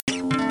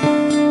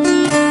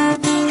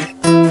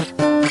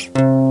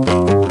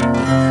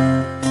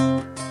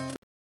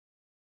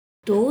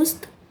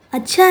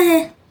अच्छा है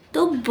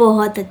तो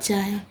बहुत अच्छा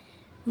है,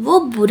 वो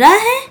बुरा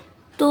है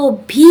तो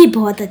भी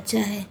बहुत अच्छा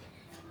है।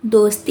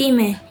 दोस्ती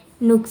में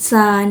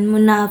नुकसान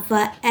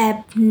मुनाफा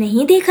ऐब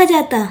नहीं देखा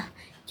जाता,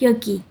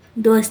 क्योंकि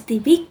दोस्ती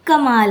भी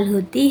कमाल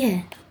होती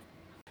है।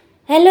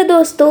 हेलो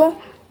दोस्तों,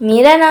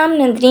 मेरा नाम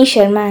नंदिनी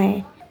शर्मा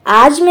है।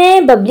 आज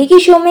मैं बबली की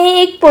शो में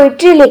एक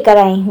पोइट्री लेकर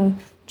आई हूँ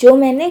जो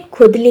मैंने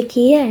खुद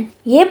लिखी है।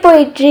 ये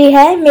पोइट्री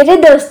है मेरे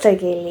दोस्त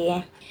के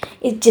लिए,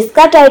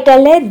 जिसका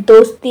टाइटल है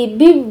दोस्ती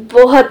भी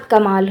बहुत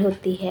कमाल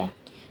होती है।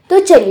 तो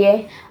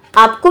चलिए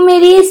आपको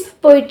मेरी इस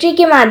पोइट्री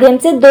के माध्यम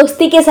से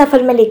दोस्ती के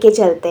सफ़र में लेके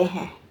चलते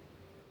हैं।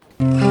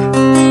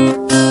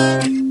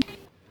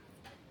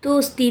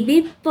 दोस्ती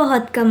भी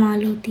बहुत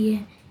कमाल होती है,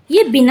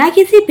 ये बिना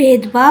किसी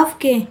भेदभाव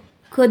के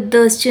खुद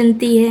दोस्त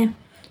चुनती है।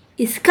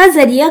 इसका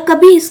ज़रिया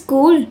कभी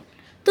स्कूल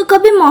तो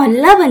कभी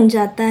मोहल्ला बन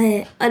जाता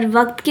है और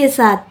वक्त के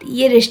साथ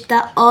ये रिश्ता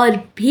और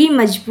भी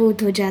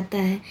मजबूत हो जाता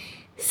है।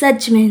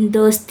 सच में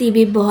दोस्ती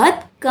भी बहुत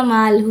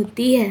कमाल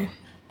होती है।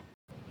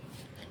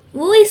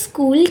 वो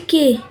स्कूल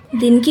के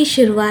दिन की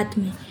शुरुआत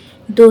में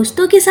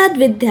दोस्तों के साथ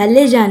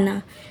विद्यालय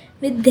जाना,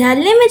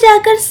 विद्यालय में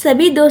जाकर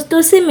सभी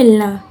दोस्तों से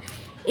मिलना,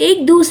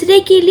 एक दूसरे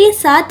के लिए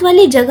साथ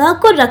वाली जगह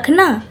को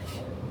रखना।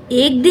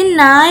 एक दिन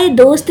ना आए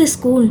दोस्त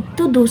स्कूल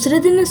तो दूसरे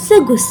दिन उससे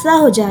गुस्सा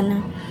हो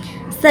जाना।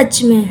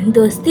 सच में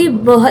दोस्ती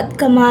बहुत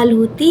कमाल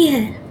होती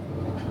है।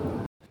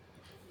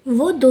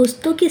 वो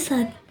दोस्तों के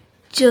साथ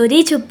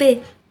चोरी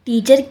छुपे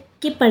टीचर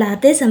के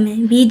पढ़ाते समय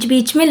बीच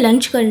बीच में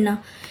लंच करना,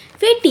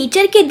 फिर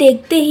टीचर के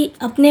देखते ही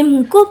अपने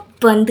मुंह को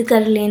बंद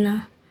कर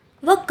लेना।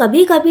 वह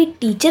कभी कभी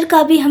टीचर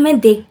का भी हमें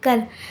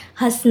देखकर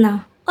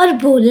हंसना और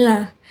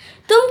बोलना,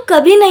 तुम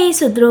कभी नहीं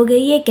सुधरोगे,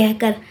 ये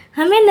कहकर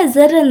हमें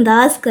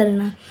नज़रअंदाज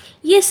करना।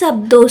 ये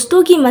सब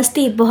दोस्तों की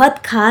मस्ती बहुत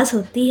ख़ास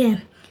होती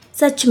है।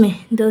 सच में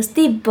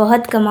दोस्ती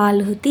बहुत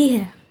कमाल होती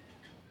है।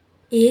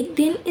 एक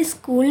दिन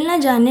स्कूल न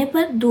जाने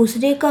पर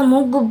दूसरे का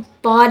मुंह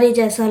गुब्बारे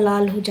जैसा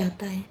लाल हो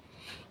जाता है।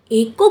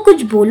 एक को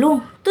कुछ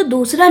बोलो तो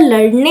दूसरा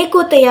लड़ने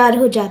को तैयार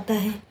हो जाता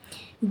है।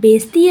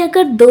 बेइज्जती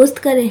अगर दोस्त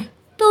करे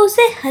तो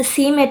उसे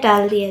हंसी में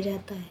टाल दिया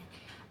जाता है।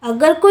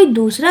 अगर कोई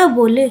दूसरा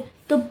बोले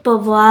तो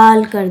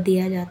बवाल कर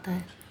दिया जाता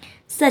है।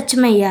 सच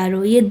में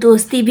यारो, ये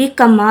दोस्ती भी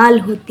कमाल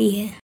होती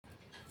है।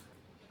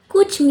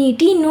 कुछ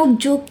मीठी नोक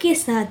जोक के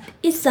साथ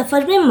इस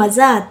सफ़र में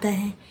मज़ा आता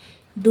है।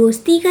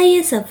 दोस्ती का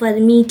ये सफ़र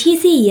मीठी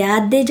सी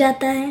याद दे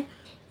जाता है।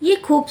 ये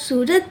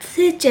खूबसूरत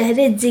से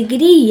चेहरे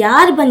जिगरी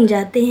यार बन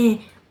जाते हैं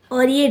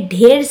और ये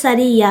ढेर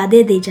सारी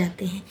यादें दे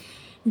जाते हैं।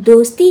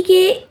 दोस्ती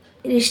के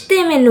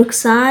रिश्ते में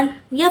नुकसान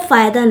या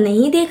फ़ायदा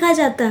नहीं देखा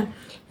जाता,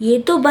 ये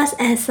तो बस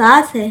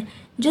एहसास है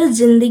जो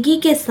ज़िंदगी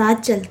के साथ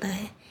चलता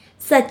है।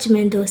 सच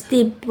में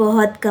दोस्ती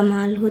बहुत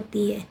कमाल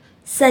होती है।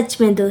 सच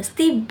में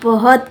दोस्ती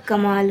बहुत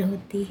कमाल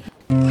होती है।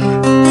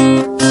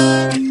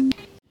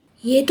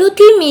 ये तो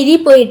थी मेरी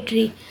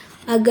पोइट्री।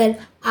 अगर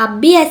आप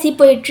भी ऐसी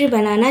पोइट्री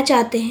बनाना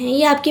चाहते हैं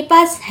या आपके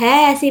पास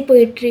है ऐसी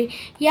पोइट्री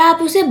या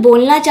आप उसे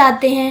बोलना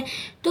चाहते हैं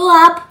तो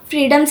आप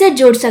फ्रीडम से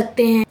जुड़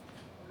सकते हैं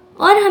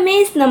और हमें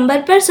इस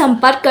नंबर पर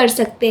संपर्क कर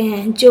सकते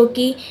हैं, जो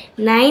कि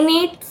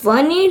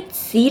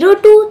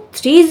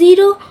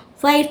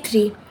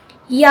 9818023053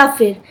 या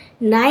फिर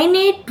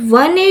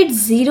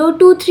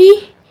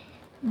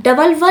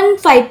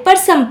 9818023115 पर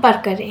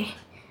संपर्क करें।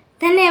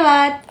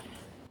 धन्यवाद।